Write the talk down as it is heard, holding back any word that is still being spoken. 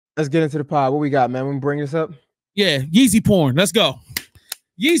Let's get into the pod. What we got, man? We bring this up. Yeah, Yeezy porn. Let's go.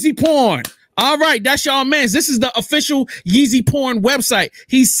 Yeezy porn. All right, that's y'all man's. This is the official Yeezy porn website.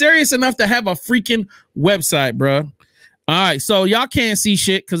 He's serious enough to have a freaking website, bro. All right, so y'all can't see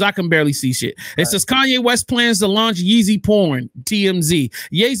shit because I can barely see shit. It says Kanye West plans to launch Yeezy porn, TMZ.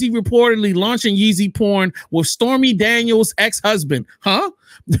 Yeezy reportedly launching Yeezy porn with Stormy Daniels' ex-husband. Huh?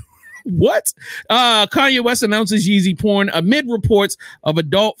 What? Kanye West announces Yeezy porn amid reports of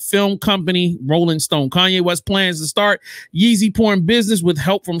adult film company Rolling Stone. Kanye West plans to start Yeezy porn business with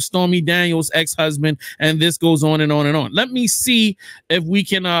help from Stormy Daniels' ex-husband, and this goes on and on and on. Let me see if we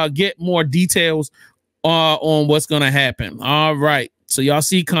can get more details on what's gonna happen. All right. So y'all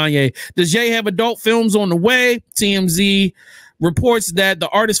see Kanye. Does Ye have adult films on the way? TMZ reports that the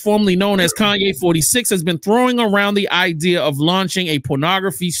artist formerly known as Kanye 46 has been throwing around the idea of launching a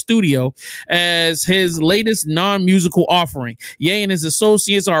pornography studio as his latest non-musical offering. Ye and his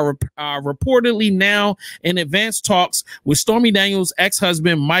associates are reportedly now in advanced talks with Stormy Daniels'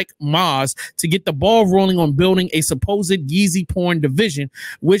 ex-husband Mike Moss to get the ball rolling on building a supposed Yeezy porn division,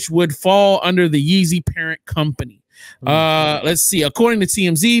 which would fall under the Yeezy parent company. Let's see. According to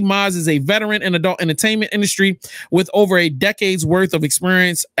TMZ, Maz is a veteran in adult entertainment industry with over a decade's worth of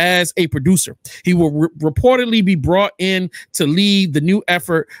experience as a producer. He will reportedly be brought in to lead the new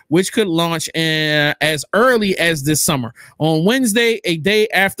effort, which could launch as early as this summer. On Wednesday, a day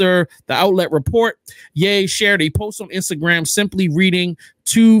after the outlet report, Ye shared a post on Instagram simply reading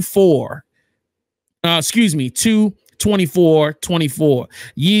 2/24/24.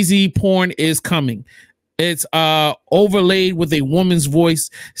 Yeezy porn is coming. It's overlaid with a woman's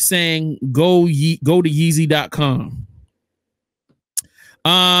voice saying go to Yeezy.com.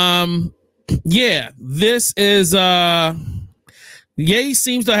 Yeah, this is Ye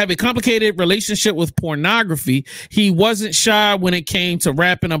seems to have a complicated relationship with pornography. He wasn't shy when it came to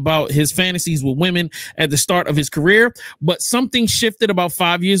rapping about his fantasies with women at the start of his career, but something shifted about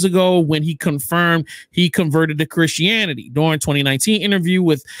 5 years ago when he confirmed he converted to Christianity. During 2019 interview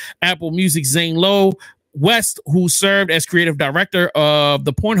with Apple Music's Zane Lowe, West, who served as creative director of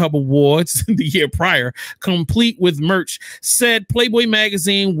the Pornhub Awards the year prior, complete with merch, said Playboy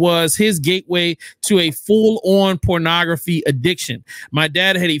magazine was his gateway to a full-on pornography addiction. My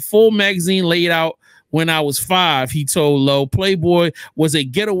dad had a full magazine laid out when I was 5, he told Lowe. Playboy was a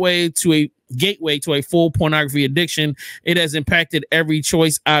gateway to a full pornography addiction. It has impacted every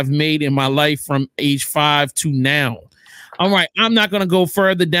choice I've made in my life from age 5 to now. All right, I'm not going to go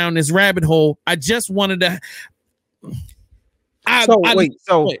further down this rabbit hole. I just wanted to. Go ahead.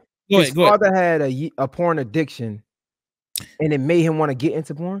 Father had a porn addiction, and it made him want to get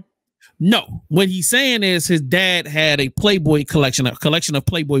into porn. No, what he's saying is his dad had a Playboy collection, a collection of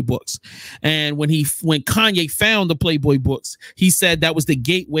Playboy books, and when Kanye found the Playboy books, he said that was the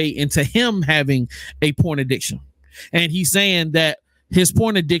gateway into him having a porn addiction, and he's saying that his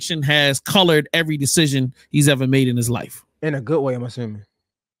porn addiction has colored every decision he's ever made in his life. In a good way, I'm assuming.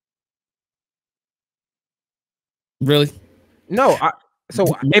 Really? No. So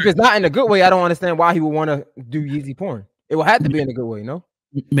if it's not in a good way, I don't understand why he would want to do Yeezy porn. It will have to be in a good way, no?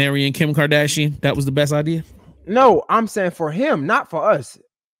 Marrying Kim Kardashian, that was the best idea? No, I'm saying for him, not for us.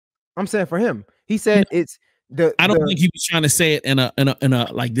 I'm saying for him. He said it's I don't think he was trying to say it in a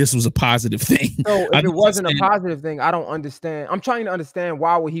like this was a positive thing. So if it wasn't a positive thing, I don't understand. I'm trying to understand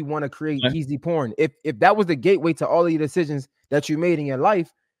why would he want to create Yeezy porn if that was the gateway to all of your decisions that you made in your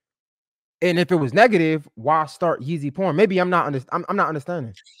life, and if it was negative, why start Yeezy porn? Maybe I'm not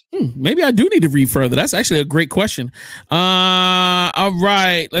understanding. Maybe I do need to read further. That's actually a great question. All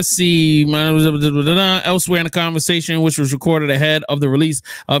right, let's see. Elsewhere in the conversation, which was recorded ahead of the release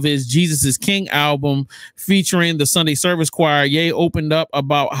of his Jesus is King album featuring the Sunday Service Choir, Ye opened up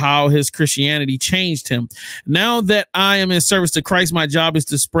about how his Christianity changed him. Now that I am in service to Christ, my job is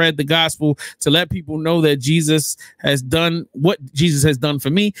to spread the gospel, to let people know that Jesus has done what Jesus has done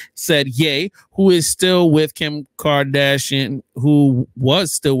for me, said Ye, who is still with Kim Kardashian, who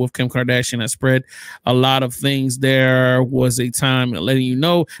was still with Kim Kardashian. I spread a lot of things. There was a time letting you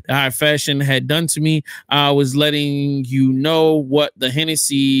know the high fashion had done to me. I was letting you know what the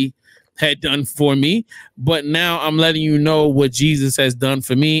Hennessy had done for me, but now I'm letting you know what Jesus has done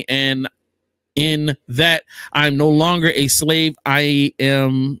for me, and in that I'm no longer a slave. I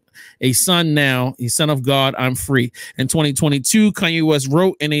am a son now, a son of God. I'm free. In 2022, Kanye West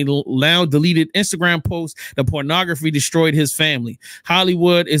wrote in a now deleted Instagram post that pornography destroyed his family.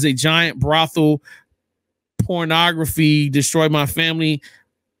 Hollywood is a giant brothel. Pornography destroyed my family.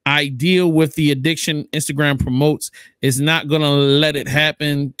 I deal with the addiction Instagram promotes. Is not going to let it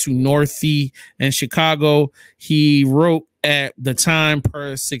happen to Northie and Chicago. He wrote at the time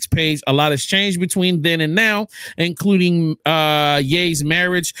per 6 page. A lot has changed between then and now, including Ye's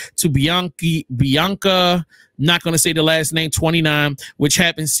marriage to Bianca, not going to say the last name, 29, which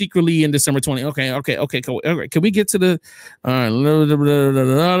happened secretly in December 20. Okay, cool. All right. Can we get to the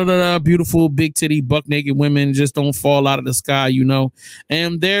beautiful big titty buck naked women just don't fall out of the sky, you know?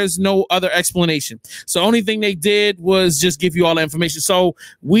 And there's no other explanation. So only thing they did was just give you all the information. So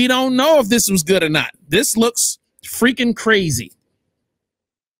we don't know if this was good or not. This looks freaking crazy.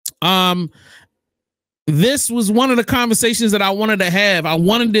 This was one of the conversations that I wanted to have. I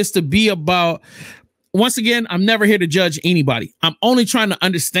wanted this to be about, once again, I'm never here to judge anybody. I'm only trying to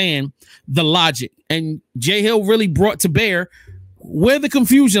understand the logic. And Jay Hill really brought to bear where the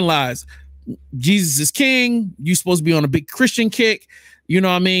confusion lies. Jesus is king. You're supposed to be on a big Christian kick. You know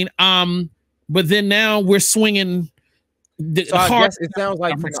what I mean? But then now we're swinging. So I guess it sounds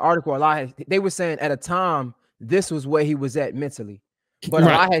like from the article, a lot they were saying at a time this was where he was at mentally. But a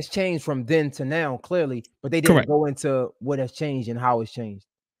lot has changed from then to now, clearly. But they didn't go into what has changed and how it's changed.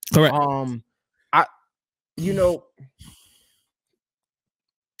 Correct. You know,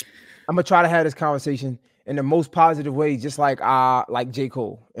 I'm gonna try to have this conversation in the most positive way, just like J.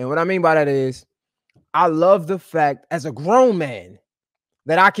 Cole. And what I mean by that is, I love the fact as a grown man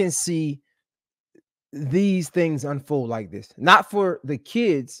that I can see these things unfold like this, not for the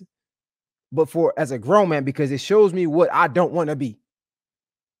kids, but for as a grown man, because it shows me what I don't want to be.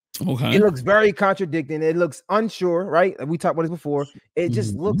 Okay. It looks very contradicting. It looks unsure, right? We talked about this before. It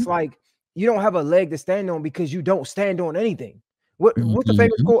just looks like you don't have a leg to stand on because you don't stand on anything. What's the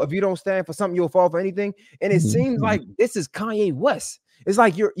famous quote? If you don't stand for something, you'll fall for anything. And it seems like this is Kanye West. It's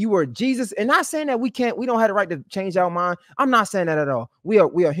like you were Jesus, and not saying that we don't have the right to change our mind. I'm not saying that at all. We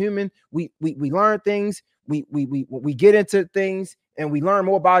are human. We learn things. We get into things and we learn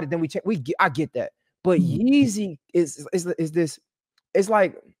more about it than we change. I get that. But Yeezy is this. It's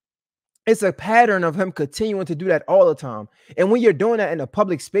like it's a pattern of him continuing to do that all the time. And when you're doing that in a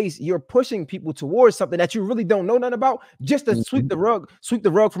public space, you're pushing people towards something that you really don't know nothing about, just to sweep the rug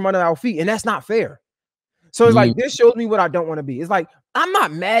from under our feet. And that's not fair. So it's like, this shows me what I don't want to be. It's like, I'm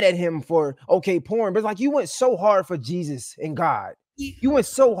not mad at him for, porn, but it's like, you went so hard for Jesus and God. You went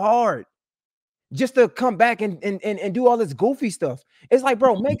so hard just to come back and do all this goofy stuff. It's like,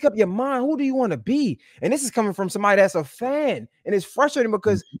 bro, make up your mind. Who do you want to be? And this is coming from somebody that's a fan. And it's frustrating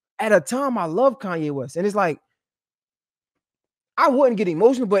because at a time I love Kanye West. And it's like, I wouldn't get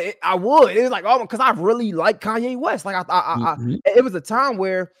emotional, but I would. It was like, because I really like Kanye West. Like it was a time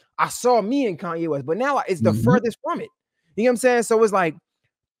where I saw me in Kanye West, but now it's the furthest from it. You know what I'm saying? So it's like,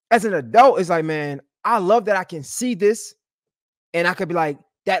 as an adult, it's like, man, I love that I can see this and I could be like,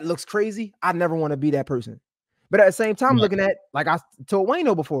 that looks crazy. I never want to be that person. But at the same time, looking at, like I told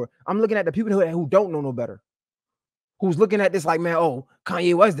Wayno before, I'm looking at the people who don't know no better. Who's looking at this like, man,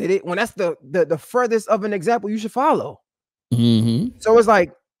 Kanye West did it. When that's the furthest of an example you should follow. So it's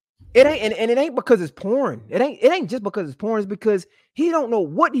like, it ain't, and it ain't because it's porn. It ain't just because it's porn. It's because he don't know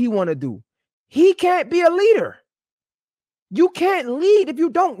what he want to do. He can't be a leader. You can't lead if you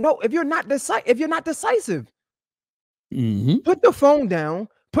don't know, if you're not decisive. Put the phone down,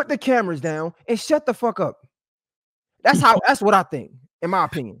 put the cameras down, and shut the fuck up. That's what I think, in my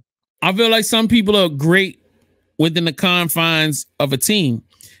opinion. I feel like some people are great within the confines of a team.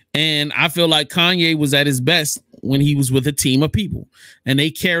 And I feel like Kanye was at his best when he was with a team of people and they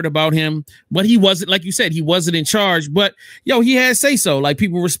cared about him, but he wasn't, like you said, he wasn't in charge, but he had say so. Like,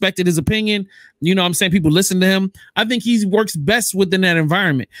 people respected his opinion. You know what I'm saying? People listen to him. I think he works best within that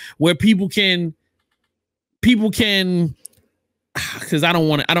environment where people can, because I don't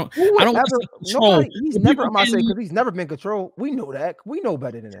want to, he's never, I'm saying, because he's never been controlled. We know that. We know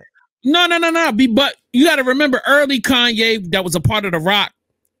better than that. No. But you got to remember, early Kanye that was a part of The Rock.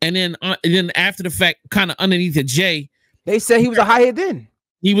 And then after the fact, kind of underneath the J, they said he was a hothead then.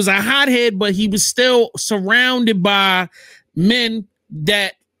 He was a hothead, but he was still surrounded by men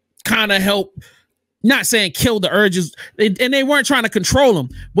that kind of help, not saying kill the urges, and they weren't trying to control him.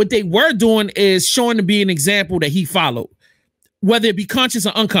 What they were doing is showing to be an example that he followed, whether it be conscious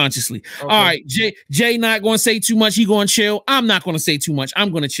or unconsciously. Okay. All right, Jay not going to say too much. He going to chill. I'm not going to say too much.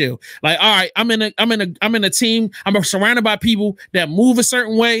 I'm going to chill. Like, all right, I'm in a team. I'm surrounded by people that move a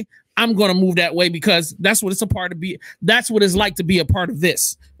certain way. I'm going to move that way because that's what it's a part of. That's what it's like to be a part of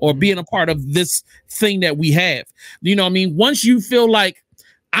this, or being a part of this thing that we have. You know what I mean? Once you feel like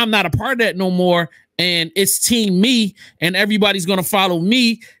I'm not a part of that no more, and it's team me and everybody's going to follow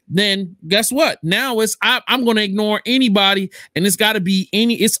me, then guess what? Now I'm going to ignore anybody, and it's got to be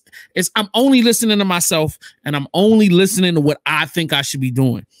I'm only listening to myself, and I'm only listening to what I think I should be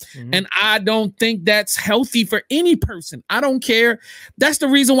doing. And I don't think that's healthy for any person. I don't care. That's the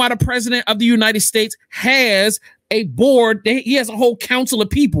reason why the president of the United States has a board. He has a whole council of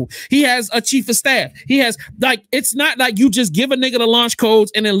people. He has a chief of staff. He has, like, it's not like you just give a nigga the launch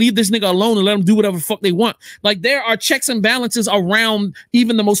codes and then leave this nigga alone and let them do whatever the fuck they want. Like, there are checks and balances around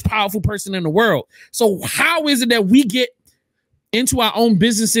even the most powerful person in the world. So how is it that we get into our own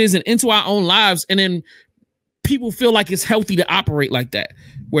businesses and into our own lives, and then people feel like it's healthy to operate like that,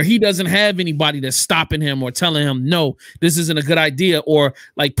 where he doesn't have anybody that's stopping him or telling him, no, this isn't a good idea, or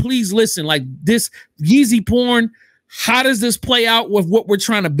like, please listen, like this Yeezy porn, how does this play out with what we're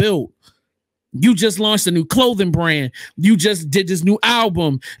trying to build? You just launched a new clothing brand. You just did this new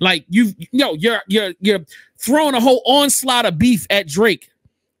album. Like, you're throwing a whole onslaught of beef at Drake.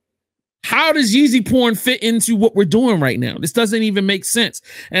 How does Yeezy porn fit into what we're doing right now? This doesn't even make sense.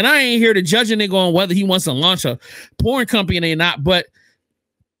 And I ain't here to judge a nigga on whether he wants to launch a porn company or not. But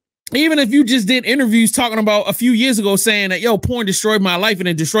even if you just did interviews talking about a few years ago saying that, yo, porn destroyed my life and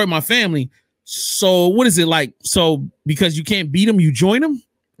it destroyed my family. So what is it like? So because you can't beat them, you join them?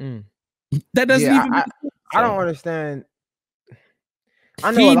 That doesn't even make sense. I don't understand.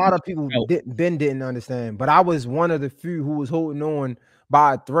 I know a lot of people didn't understand, but I was one of the few who was holding on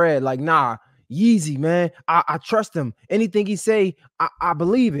by a thread. Like, nah, Yeezy, man, I trust him. Anything he say, I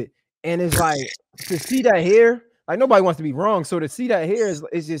believe it. And it's like, to see that here, like, nobody wants to be wrong. So to see that here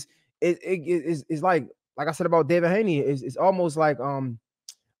is just it's like I said about David Haney, it's almost like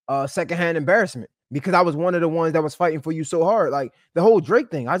secondhand embarrassment, because I was one of the ones that was fighting for you so hard. Like, the whole Drake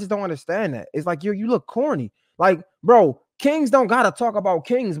thing, I just don't understand that. It's like, you look corny. Like, bro, kings don't gotta talk about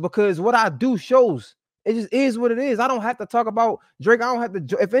kings, because what I do shows. It just is what it is. I don't have to talk about Drake. I don't have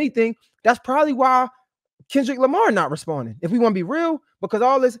to. If anything, that's probably why Kendrick Lamar not responding. If we want to be real, because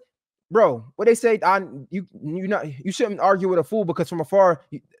all this, bro, what they say, you shouldn't argue with a fool, because from afar,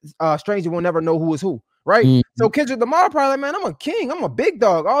 stranger will never know who is who, right? So Kendrick Lamar probably, man, I'm a king. I'm a big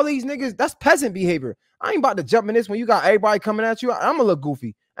dog. All these niggas, that's peasant behavior. I ain't about to jump in this when you got everybody coming at you. I'm gonna look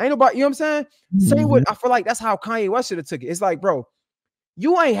goofy. Ain't nobody, you know what I'm saying? Same with, I feel like that's how Kanye West should have took it. It's like, bro,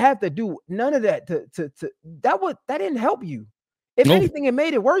 you ain't have to do none of that that didn't help you. If anything, it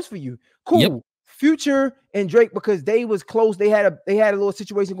made it worse for you. Cool. Future and Drake, because they was close, they had a little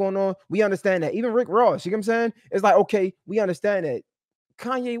situation going on. We understand that. Even Rick Ross, you know what I'm saying? It's like, okay, we understand that.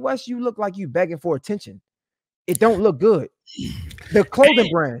 Kanye West, you look like you begging for attention. It don't look good. The clothing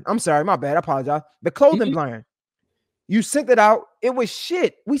brand, I'm sorry, my bad, I apologize. The clothing brand, you sent it out, it was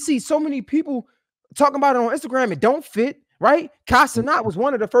shit. We see so many people talking about it on Instagram, it don't fit. Right? Casanat was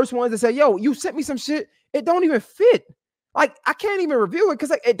one of the first ones that said, yo, you sent me some shit. It don't even fit. Like, I can't even review it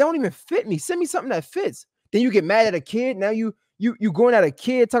because, like, it don't even fit me. Send me something that fits. Then you get mad at a kid. Now you going at a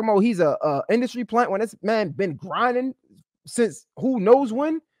kid talking about he's a industry plant when this man been grinding since who knows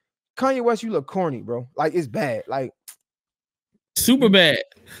when. Kanye West, you look corny, bro. Like, it's bad. Like, super bad.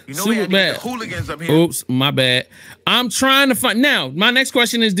 You know, super bad. Hooligans up here. Oops, my bad. I'm trying to find. Now, my next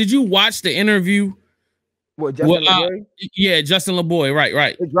question is, did you watch the interview? What, Justin LeBoy? Yeah, Justin LeBoy.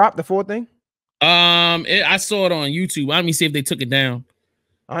 Right. It dropped the full thing. I saw it on YouTube. Let me see if they took it down.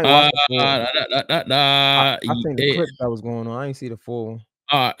 I think the clip that was going on. I didn't see the full.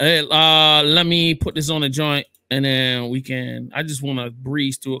 Let me put this on a joint, and then we can. I just want to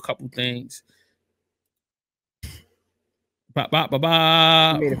breeze through a couple things. You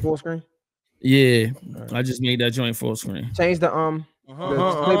made it full screen. Yeah, right. I just made that joint full screen. Change the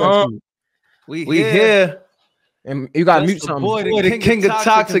playback speed. We here. And you got to mute something. Boy, the king of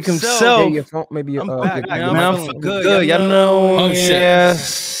toxic himself. Yeah, your phone, maybe your man, I'm feeling good. Y'all know. Oh shit. Yeah.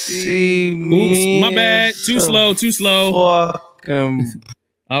 See me. Oops, my bad. Too slow. Fucking.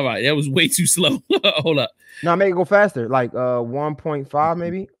 All right, that was way too slow. Hold up. Now make it go faster, like 1.5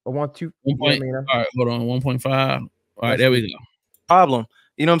 maybe, or 1.2. All right, hold on. 1.5. All right, there we go. Problem.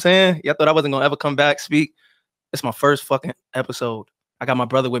 You know what I'm saying? Y'all thought I wasn't gonna ever come back speak. It's my first fucking episode. I got my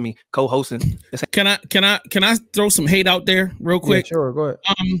brother with me co-hosting. Can I throw some hate out there real quick? Yeah, sure, go ahead.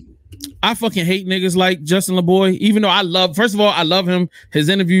 I fucking hate niggas like Justin LeBoy, even though I love him. His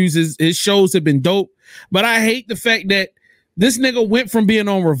interviews, his shows have been dope. But I hate the fact that this nigga went from being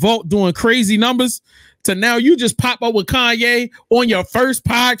on Revolt doing crazy numbers to now you just pop up with Kanye on your first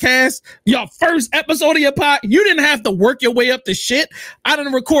podcast, your first episode of your pod. You didn't have to work your way up to shit. I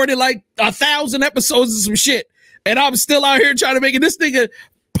done recorded like 1,000 episodes of some shit. And I'm still out here trying to make it. This nigga,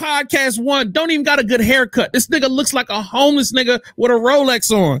 podcast one, don't even got a good haircut. This nigga looks like a homeless nigga with a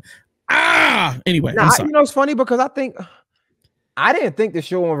Rolex on. Anyway, Nah, I'm sorry. you know, it's funny because I didn't think the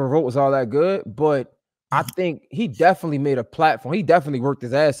show on Revolt was all that good, but I think he definitely made a platform. He definitely worked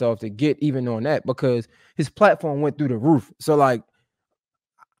his ass off to get even on that because his platform went through the roof. So like,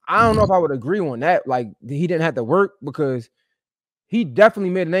 I don't know if I would agree on that. Like he didn't have to work because he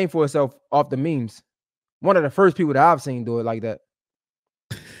definitely made a name for himself off the memes. One of the first people that I've seen do it like that.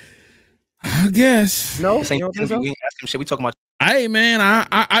 I guess. No, This ain't you don't think we so? ain't asking shit. We talking about. Hey man,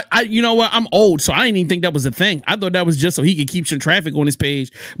 I you know what? I'm old, so I didn't even think that was a thing. I thought that was just so he could keep some traffic on his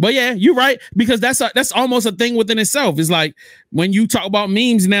page. But yeah, you're right, because that's almost a thing within itself. It's like when you talk about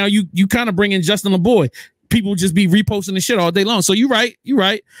memes now, you kind of bring in Justin LeBoy. People just be reposting the shit all day long. So you're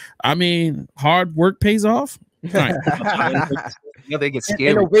right. I mean, hard work pays off. Right. Yeah, they get scary.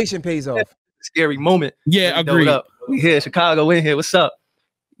 Innovation pays off. Scary moment. Yeah, agreed. Up. We here, Chicago in here. What's up?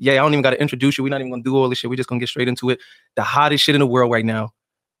 Yeah, I don't even got to introduce you. We're not even gonna do all this shit. We're just gonna get straight into it. The hottest shit in the world right now.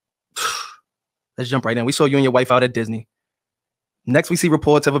 Let's jump right in. We saw you and your wife out at Disney. Next, we see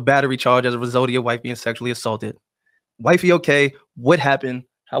reports of a battery charge as a result of your wife being sexually assaulted. Wifey, okay? What happened?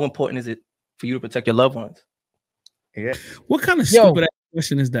 How important is it for you to protect your loved ones? Yeah. What kind of stupid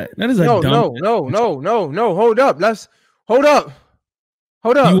question is that? That is a no. Hold up.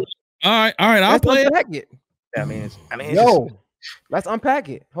 Hold up. All right. I'll play it. I mean, let's unpack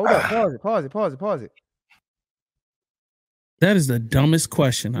it. Hold up. Pause it. That is the dumbest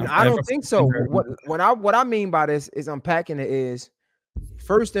question. I don't think so. What I mean by this is unpacking it is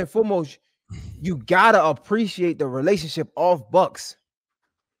first and foremost, you gotta appreciate the relationship off Bucks.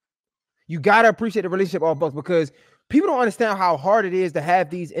 You gotta appreciate the relationship off Bucks because people don't understand how hard it is to have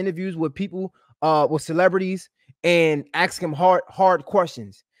these interviews with people, with celebrities, and ask them hard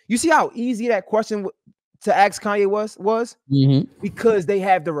questions. You see how easy that question to ask Kanye was because they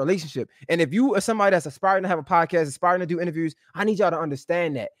have the relationship. And if you are somebody that's aspiring to have a podcast, aspiring to do interviews, I need y'all to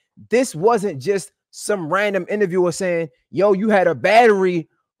understand that this wasn't just some random interviewer saying, yo, you had a battery,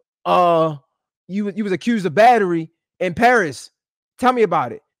 you was accused of battery in Paris. Tell me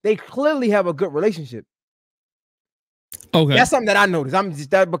about it. They clearly have a good relationship. Okay, that's something that I noticed. I'm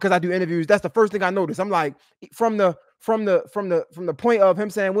just that because I do interviews. That's the first thing I noticed. I'm like, from the point of him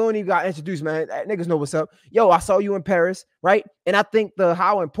saying, we don't even got introduced, man. Niggas know what's up. Yo, I saw you in Paris, right? And I think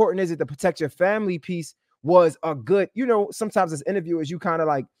how important is it to protect your family piece was a good, you know, sometimes as interviewers, you kind of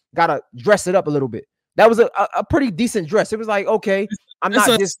like gotta dress it up a little bit. That was a pretty decent dress. It was like, okay,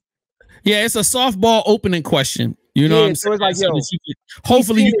 it's a softball opening question. You know what I'm saying? So it's like, yo,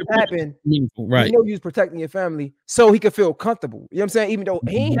 hopefully you can happen. Meaningful, right? You know, you was protecting your family so he could feel comfortable. You know what I'm saying? Even though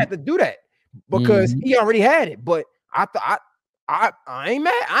he ain't had to do that because he already had it. But I ain't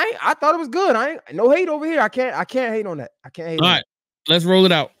mad. I thought it was good. I ain't no hate over here. I can't hate on that. I can't hate. All right, let's roll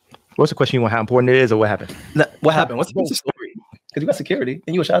it out. What's the question you want? How important it is, or what happened? What happened? What's the story? Because you got security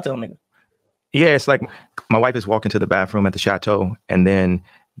and you a Chateau nigga. Yeah, it's like my wife is walking to the bathroom at the Chateau, and then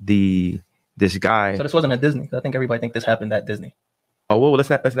this guy. So this wasn't at Disney. I think everybody think this happened at Disney. Oh well, let's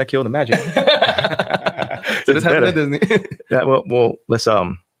not kill the magic. So this happened at Disney. Yeah, well, let's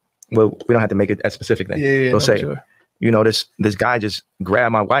we don't have to make it as specific then. Yeah, we'll say, sure. You know, this guy just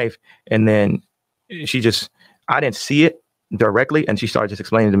grabbed my wife, and then I didn't see it directly, and she started just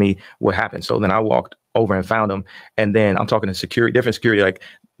explaining to me what happened. So then I walked over and found him, and then I'm talking to different security, like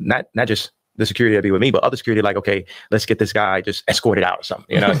not just the security that be with me, but other security, like, okay, let's get this guy just escorted out or something.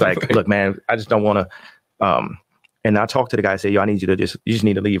 You know, it's like, look, man, I just don't want to. And I talked to the guy, say, yo, I need you to you just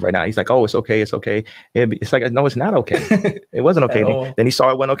need to leave right now. He's like, oh, it's okay. It's okay. It's like, no, it's not okay. It wasn't okay. Then he saw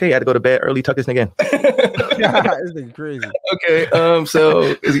it went okay. I had to go to bed early, tuck this nigga in. This thing crazy. Okay.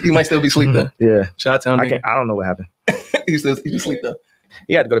 So he might still be asleep then. Yeah. Shout out to I don't know what happened. He sleep though.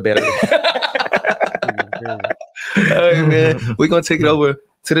 He had to go to bed early. All right, man. We're going to take it over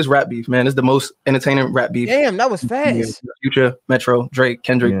to this rap beef, man. It's the most entertaining rap beef. Damn, that was fast. Future, Metro, Drake,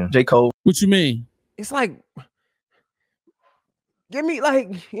 Kendrick, J. Cole. What you mean? It's like, give me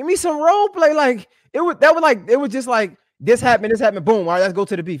some role play. Like it was just like this happened, boom. All right, let's go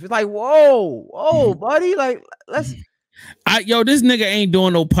to the beef. It's like, whoa, buddy. Like, let's this nigga ain't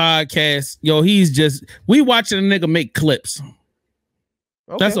doing no podcast. Yo, we watching a nigga make clips.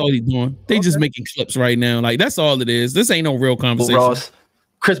 Okay. That's all he's doing. They just making clips right now. Like, that's all it is. This ain't no real conversation. Ross,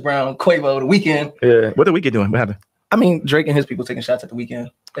 Chris Brown, Quavo, The Weeknd. Yeah. What The Weeknd doing? What happened? I mean, Drake and his people taking shots at The Weeknd.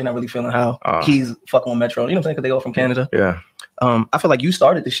 They're not really feeling how he's fucking on Metro. You know what I'm saying? Because they all from Canada. Yeah. I feel like you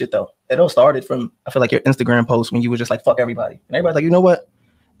started this shit though. It all started from, I feel like, your Instagram post when you were just like, fuck everybody. And everybody's like, you know what?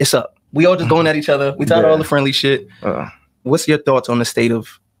 It's up. We all just going at each other. We tired of all the friendly shit. What's your thoughts on the state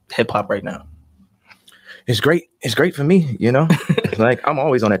of hip hop right now? It's great. It's great for me, you know. Like, I'm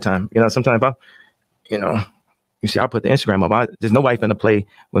always on that time. You know, sometimes You see, I put the Instagram up. There's nobody finna play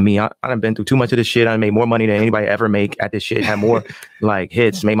with me. I done been through too much of this shit. I made more money than anybody ever make at this shit. Had more like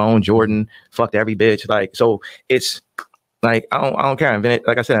hits, made my own Jordan, fucked every bitch. Like, so it's like, I don't care. I invented,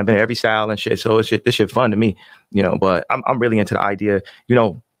 like I said, I invented every style and shit. So it's shit, this shit fun to me, you know, but I'm really into the idea, you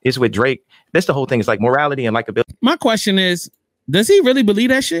know, it's with Drake. That's the whole thing. It's like morality and likability. My question is, does he really believe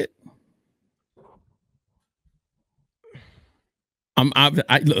that shit? Come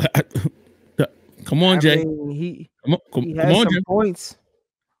on, Jay. He Come has on, some Jay. points.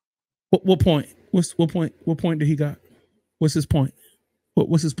 What point? What point? What point did he got? What's his point?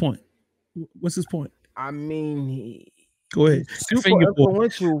 What's his point? What's his point? I mean, Go ahead. Super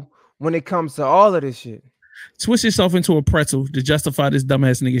influential when it comes to all of this shit. Twist yourself into a pretzel to justify this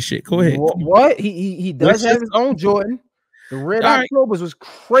dumbass nigga shit. Go ahead. What? He does have his own Jordan. The Red Octobers was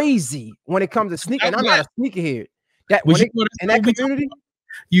crazy when it comes to sneaker. And I'm not a sneakerhead. That when in that community,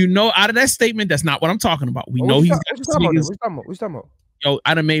 you know, out of that statement, that's not what I'm talking about. We know he's got sneakers. What talking about? Yo,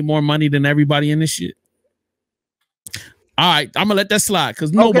 I done made more money than everybody in this shit. All right, I'm gonna let that slide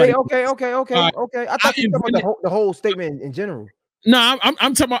because nobody. Okay. I thought you were talking about the whole statement in general. No, I'm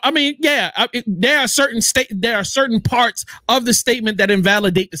talking about. I mean, yeah, there are certain parts of the statement that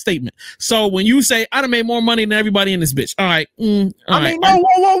invalidate the statement. So when you say I done made more money than everybody in this bitch, all right.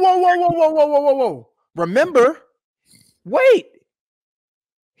 Whoa. Remember? Wait,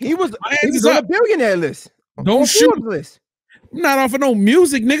 he was on a billionaire list. Don't shoot list. Not off of no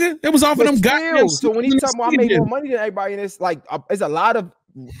music, nigga. It was off of them goddamn. So when he's talking about I made more money than everybody in this, like, it's a lot of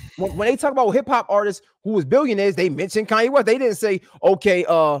when they talk about hip hop artists who was billionaires, they mentioned Kanye West. They didn't say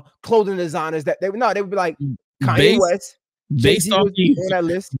clothing designers that they would be like Kanye West. Based off that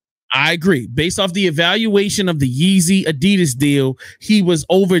list. I agree. Based off the evaluation of the Yeezy Adidas deal, he was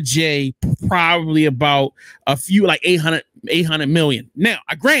over Jay probably about a few, like 800 million. Now,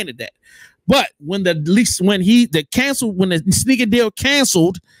 I granted that. But when the sneaker deal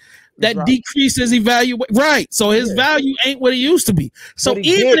canceled, that decreased his evaluation. Right. So his value ain't what it used to be. So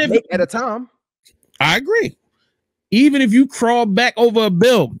even if at a time, I agree. Even if you crawl back over a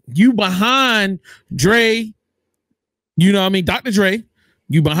bill, you behind Dre, you know what I mean? Dr. Dre,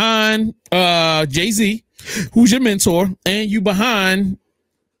 you behind Jay-Z, who's your mentor, and you behind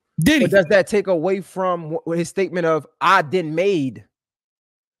Diddy. But does that take away from his statement of I done made?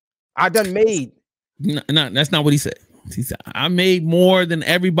 No, that's not what he said. He said, I made more than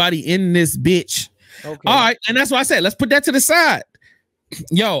everybody in this bitch. Okay. All right. And that's why I said, let's put that to the side.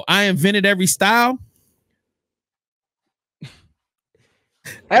 Yo, I invented every style.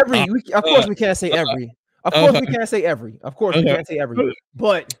 Of course we can't say every. Of course we can't say every. Of course we can't say every.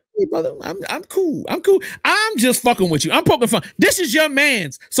 But hey, brother, I'm cool. I'm just fucking with you. I'm poking fun. This is your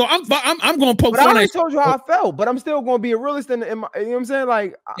man's. So I'm gonna poke fun. I already told you how I felt, but I'm still gonna be a realist in my, you know what I'm saying?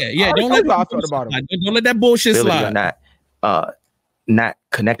 Like, yeah. Don't let how I felt about him. Don't let that bullshit slide. Not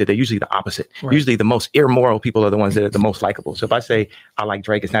connected. They're usually the opposite. Right. Usually the most immoral people are the ones that are the most likable. So if I say I like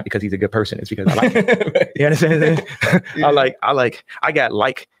Drake, it's not because he's a good person. It's because I like him. You understand? Yeah. I got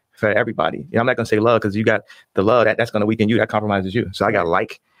like for everybody. You know, I'm not gonna say love because you got the love that's gonna weaken you. That compromises you. So I got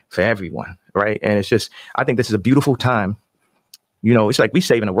like for everyone, right? And it's just, I think this is a beautiful time. You know, it's like we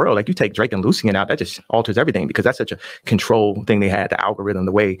saving the world. Like you take Drake and Lucian out, that just alters everything because that's such a control thing they had, the algorithm,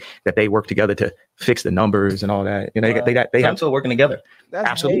 the way that they work together to fix the numbers and all that. You know, they have still working together. That's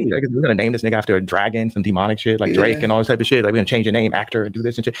absolutely. Like, we're gonna name this nigga after a dragon, some demonic shit, like Drake and all this type of shit. Like we're gonna change the name, actor, and do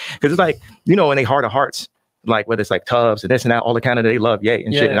this and shit. Because it's like, you know, in their heart of hearts, like whether it's like Tubbs and this and that, all the kind of they love Ye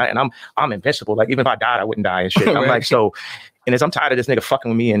and shit. And I'm invincible. Like even if I died, I wouldn't die and shit. I'm like, so. And I'm tired of this nigga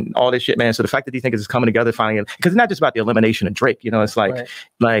fucking with me and all this shit, man. So the fact that these niggas is coming together, finally, because it's not just about the elimination of Drake, you know, it's like,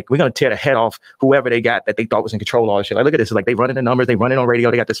 like we're gonna tear the head off whoever they got that they thought was in control of all this shit. Like, look at this, it's like they running the numbers, they running on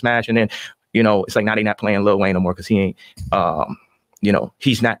radio, they got the smash, and then, you know, it's like now they not playing Lil Wayne no more because he ain't, you know,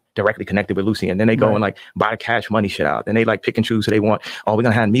 he's not directly connected with Lucy. And then they go and like buy the Cash Money shit out. Then they like pick and choose who they want. Oh, we're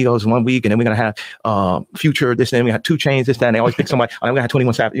gonna have Migos 1 week, and then we're gonna have Future this, and then we have 2 Chainz this, that, and they always pick somebody. I'm gonna have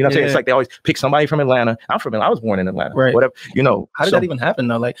 21 Savage. You know what I'm saying? It's like they always pick somebody from Atlanta. I'm from Atlanta. I was born in Atlanta. Right. Whatever. You know. How did that even happen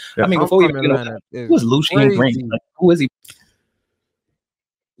though? Like, I mean, before we even, who was Lucian Green? Like, who is he?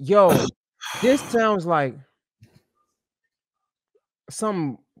 Yo, this sounds like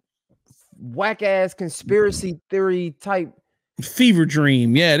some whack ass conspiracy theory type fever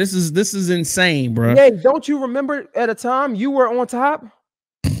dream. Yeah, this is insane, bro. Yeah, don't you remember at a time you were on top?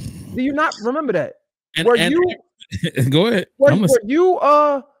 Do you not remember that? Go ahead. Were you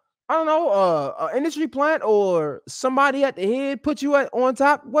I don't know, industry plant or somebody at the head put you on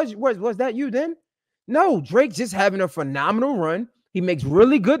top? Was that you then? No, Drake just having a phenomenal run. He makes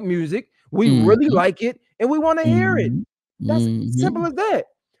really good music. We really like it, and we want to hear it. That's simple as that.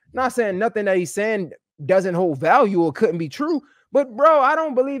 Not saying nothing that he's saying doesn't hold value or couldn't be true. But bro, I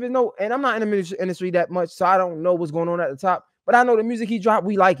don't believe in no, and I'm not in the music industry that much, so I don't know what's going on at the top. But I know the music he dropped,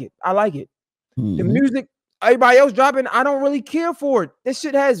 we like it. I like it. The music everybody else dropping, I don't really care for it. This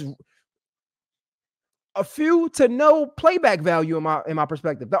shit has a few to no playback value in my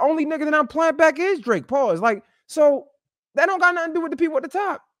perspective. The only nigga that I'm playing back is Drake. Pause. Like, so that don't got nothing to do with the people at the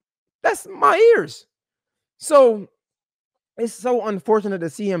top. That's my ears. So it's so unfortunate to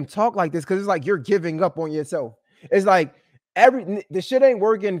see him talk like this because it's like you're giving up on yourself. It's like the shit ain't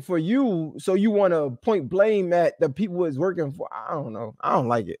working for you, so you want to point blame at the people it's working for. I don't know. I don't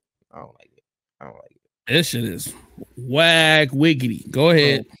like it. I don't like it. I don't like it. This shit is wag wiggity. Go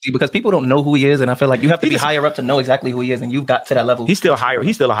ahead. See, because people don't know who he is, and I feel like you have to be higher up to know exactly who he is, and you've got to that level. He's still higher.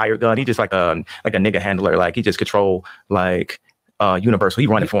 He's still a higher gun. He just like a nigga handler. Like he just control like Universal. He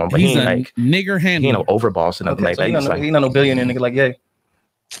running for him, but he ain't like nigger handler. He ain't no overboss and nothing like that. He not no billionaire nigga like Ye.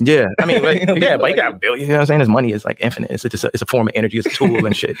 Yeah, I mean, like, yeah, but he got a billion. You know what I'm saying? His money is like infinite. It's just it's a form of energy. It's a tool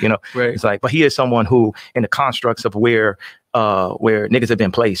and shit. You know, right? It's like, but he is someone who, in the constructs of where niggas have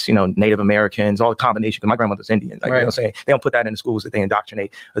been placed, you know, Native Americans, all the combination. Because my grandmother's Indian. Like, you know what I'm saying? They don't put that in the schools that they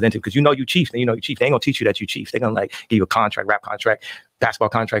indoctrinate us into. Because you know you chief, then you know you chief. They ain't gonna teach you that you chief. They're gonna like give you a contract, rap contract, basketball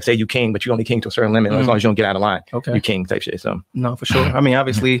contract, say you king, but you only king to a certain limit. As long as you don't get out of line, you king type shit. So no, for sure. I mean,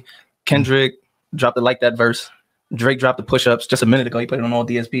 obviously, Kendrick dropped it like that verse. Drake dropped the push-ups just a minute ago. He put it on all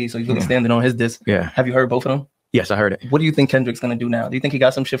DSP, so he's really standing on his disc. Yeah. Have you heard both of them? Yes, I heard it. What do you think Kendrick's gonna do now? Do you think he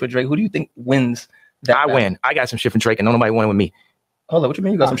got some shit for Drake? Who do you think wins that battle? win. I got some shit for Drake, and nobody won with me. Hold on, what you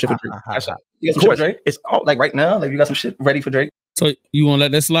mean you got some shit for Drake? You got some shit for Drake? It's all like right now, like you got some shit ready for Drake. So you gonna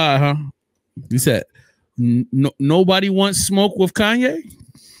let that slide, huh? You said nobody wants smoke with Kanye.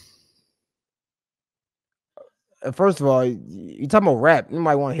 First of all, you talking about rap. You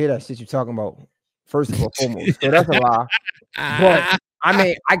might want to hear that shit you're talking about. First of all, foremost. So that's a lie. But I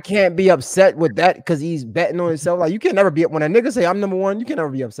mean, I can't be upset with that because he's betting on himself. Like, you can never be when a nigga say I'm number one, you can never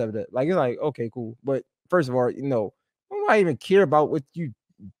be upset with it. Like, it's like, okay, cool. But first of all, you know, I don't even care about what you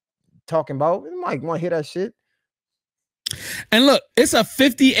talking about. You might want to hear that shit. And look, it's a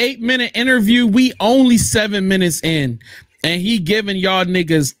 58-minute interview. We only 7 minutes in, and he giving y'all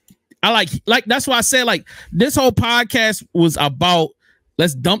niggas. I like that's why I said like this whole podcast was about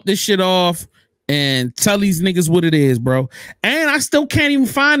let's dump this shit off and tell these niggas what it is, bro. And I still can't even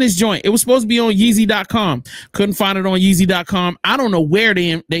find this joint. It was supposed to be on Yeezy.com. Couldn't find it on Yeezy.com. I don't know where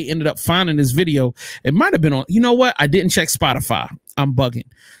they ended up finding this video. It might have been on, you know what? I didn't check Spotify. I'm bugging.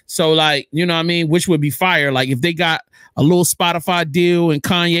 So like, you know what I mean? Which would be fire. Like if they got a little Spotify deal and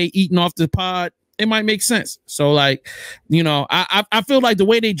Kanye eating off the pod, it might make sense. So like, you know, I feel like the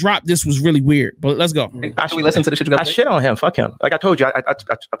way they dropped this was really weird. But let's go. Should we listen to the shit you got? I shit on him. Fuck him. Like I told you, I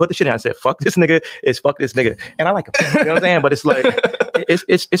put the shit in. I said, fuck this nigga. It's fuck this nigga. And I like him. You know what I'm saying? But it's like,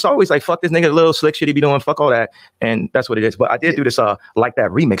 it's always like, fuck this nigga, little slick shit he be doing. Fuck all that. And that's what it is. But I did do this like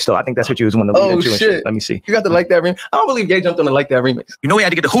that remix though. I think that's what you was wanting to lead into. Shit. Let me see. You got to like that remix. I don't believe Ye jumped on the like that remix. You know we had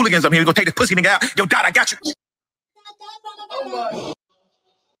to get the hooligans up here. We gonna take this pussy nigga out. Yo, Dot, I got you.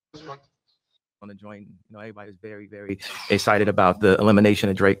 On the joint, you know, everybody was very, very excited about the elimination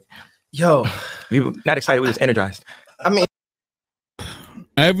of Drake. Yo, we were not excited, we just energized. I mean,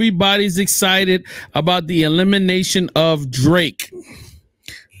 everybody's excited about the elimination of Drake.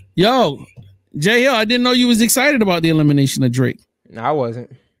 Yo, J Hill, I didn't know you was excited about the elimination of Drake. No, I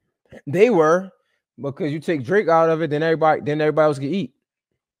wasn't. They were, because you take Drake out of it, then everybody else can eat.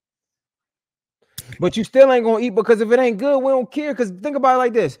 But you still ain't gonna eat because if it ain't good, we don't care. Because think about it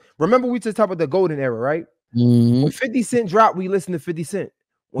like this. Remember, we just talked about the golden era, right? When 50 Cent dropped, we listen to 50 Cent.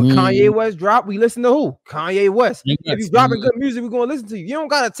 When Kanye West dropped, we listen to who? Kanye West. If you dropping good music, we're gonna listen to you. You don't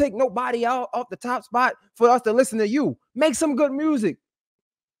gotta take nobody out off the top spot for us to listen to you. Make some good music.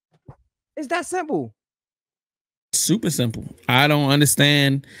 It's that simple. Super simple. I don't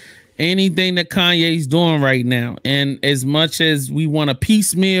understand anything that Kanye's doing right now. And as much as we want to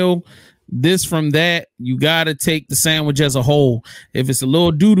piecemeal this from that, you gotta take the sandwich as a whole. If it's a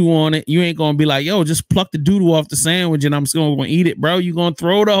little doo-doo on it, you ain't gonna be like, yo, just pluck the doo-doo off the sandwich and I'm still gonna eat it, bro. You're gonna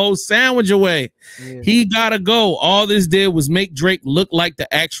throw the whole sandwich away. Yeah. He gotta go. All this did was make Drake look like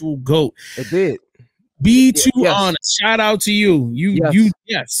the actual GOAT. It did. Be too honest. Shout out to you.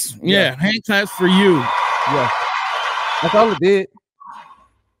 Yeah. Hand claps for you. Yeah. That's all it did.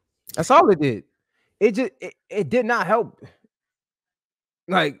 That's all it did. It did not help.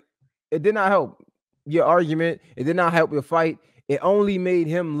 Like, it did not help your argument. It did not help your fight. It only made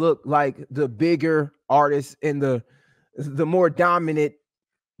him look like the bigger artist and the more dominant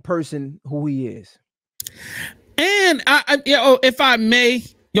person who he is. And if I may,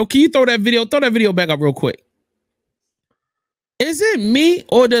 yo, can you throw that video back up real quick? is it me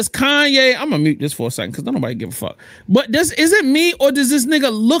or does Kanye? I'm gonna mute this for a second because nobody give a fuck. But is it me or does this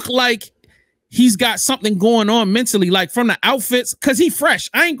nigga look like he's got something going on mentally, like from the outfits? Cause he fresh.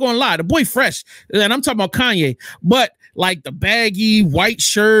 I ain't gonna lie, the boy fresh, and I'm talking about Kanye. But like the baggy white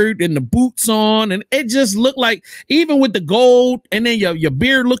shirt and the boots on, and it just looked like, even with the gold and then your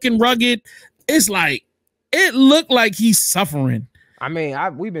beard looking rugged, it's like it looked like he's suffering. I mean,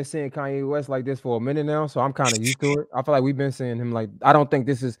 we've been seeing Kanye West like this for a minute now, so I'm kind of used to it. I feel like we've been seeing him like, I don't think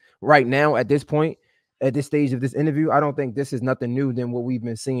this is right now at this point, at this stage of this interview. I don't think this is nothing new than what we've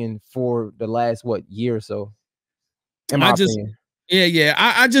been seeing for the last, year or so. In my opinion. Yeah.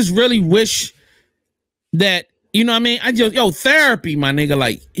 I just really wish that, you know what I mean? Therapy, my nigga,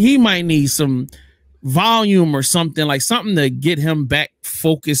 like he might need some volume or something, like something to get him back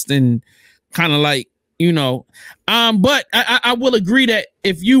focused and kind of like, you know, but I will agree that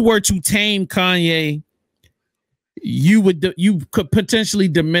if you were to tame Kanye, you could potentially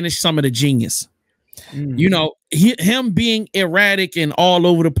diminish some of the genius. You know, him being erratic and all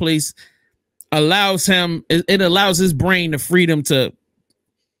over the place allows his brain the freedom to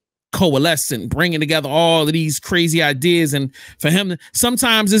coalesce and bringing together all of these crazy ideas. And for him,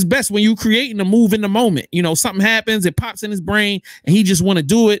 sometimes it's best when you creating a move in the moment. You know, something happens, it pops in his brain, and he just want to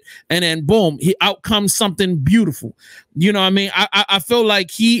do it, and then boom, out comes something beautiful. You know what I mean? I feel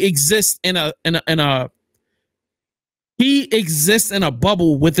like he exists in a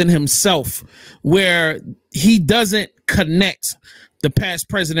bubble within himself where he doesn't connect the past,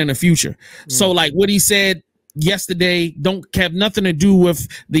 present, and the future. So like what he said yesterday don't have nothing to do with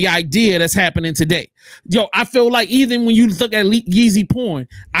the idea that's happening today. Yo, I feel like even when you look at Yeezy porn,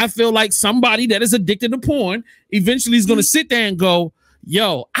 I feel like somebody that is addicted to porn eventually is going to sit there and go,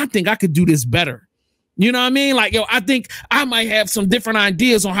 yo, I think I could do this better. You know what I mean? Like, yo, I think I might have some different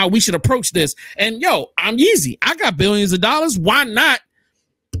ideas on how we should approach this. And yo, I'm Yeezy. I got billions of dollars. Why not?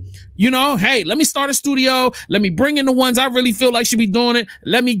 You know, hey, let me start a studio. Let me bring in the ones I really feel like should be doing it.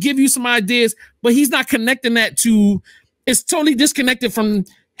 Let me give you some ideas. But he's not connecting that to, it's totally disconnected from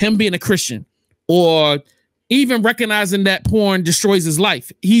him being a Christian or even recognizing that porn destroys his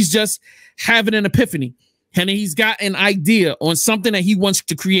life. He's just having an epiphany and he's got an idea on something that he wants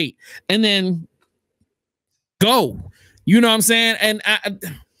to create and then go. You know what I'm saying? And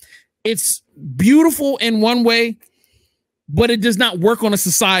it's beautiful in one way, but it does not work on a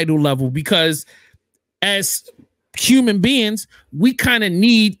societal level because as human beings, we kind of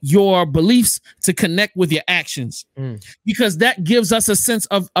need your beliefs to connect with your actions because that gives us a sense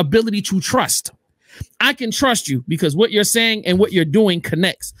of ability to trust. I can trust you because what you're saying and what you're doing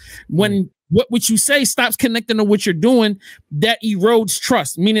connects. When what you say stops connecting to what you're doing, that erodes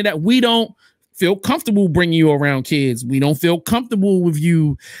trust, meaning that we don't feel comfortable bringing you around kids. We don't feel comfortable with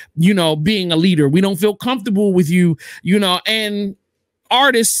you, you know, being a leader. We don't feel comfortable with you, you know, and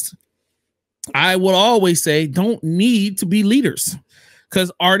artists, I will always say, don't need to be leaders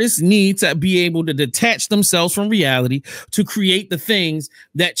because artists need to be able to detach themselves from reality to create the things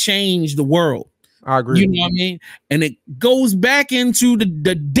that change the world. I agree. You know what I mean? And it goes back into the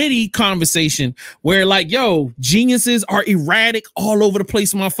Diddy conversation where like, yo, geniuses are erratic all over the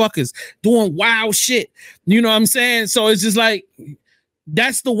place, motherfuckers doing wild shit. You know what I'm saying? So it's just like,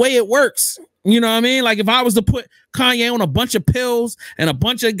 that's the way it works. You know what I mean? Like if I was to put Kanye on a bunch of pills and a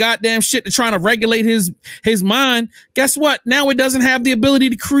bunch of goddamn shit to try to regulate his mind, guess what? Now it doesn't have the ability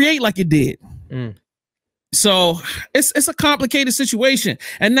to create like it did. So it's a complicated situation.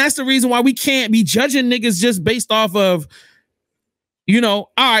 And that's the reason why we can't be judging niggas just based off of, you know,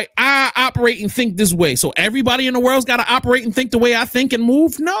 all right, I operate and think this way. So everybody in the world's got to operate and think the way I think and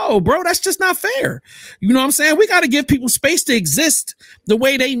move. No, bro, that's just not fair. You know what I'm saying? We got to give people space to exist the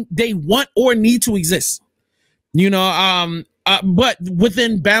way they want or need to exist. You know, but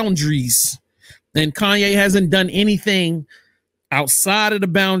within boundaries. And Kanye hasn't done anything outside of the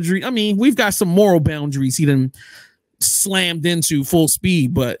boundary. I mean, we've got some moral boundaries he done slammed into full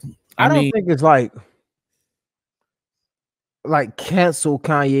speed, but I don't think it's like cancel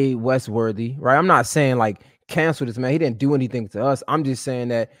Kanye West worthy, right? I'm not saying like cancel this man. He didn't do anything to us. I'm just saying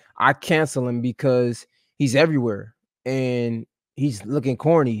that I cancel him because he's everywhere and he's looking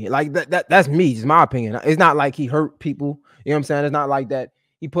corny. Like that's me, just my opinion. It's not like he hurt people. You know what I'm saying? It's not like that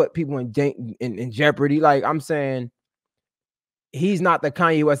he put people in jeopardy. Like I'm saying, he's not the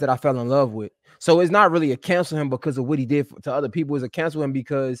Kanye West that I fell in love with. So it's not really a cancel him because of what he did to other people. It's a cancel him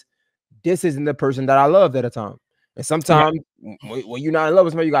because this isn't the person that I loved at a time. And sometimes when you're not in love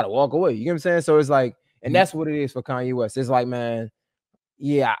with somebody, you got to walk away. You know what I'm saying? So it's like, and that's what it is for Kanye West. It's like, man,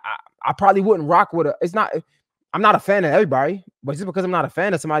 yeah, I probably wouldn't rock with it's not, I'm not a fan of everybody, but just because I'm not a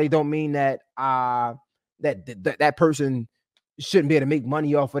fan of somebody don't mean that that person shouldn't be able to make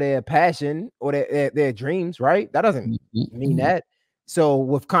money off of their passion or their dreams, right? That doesn't mean that. So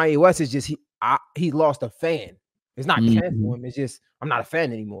with Kanye West, it's just he lost a fan. It's not cancel him. It's just I'm not a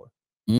fan anymore.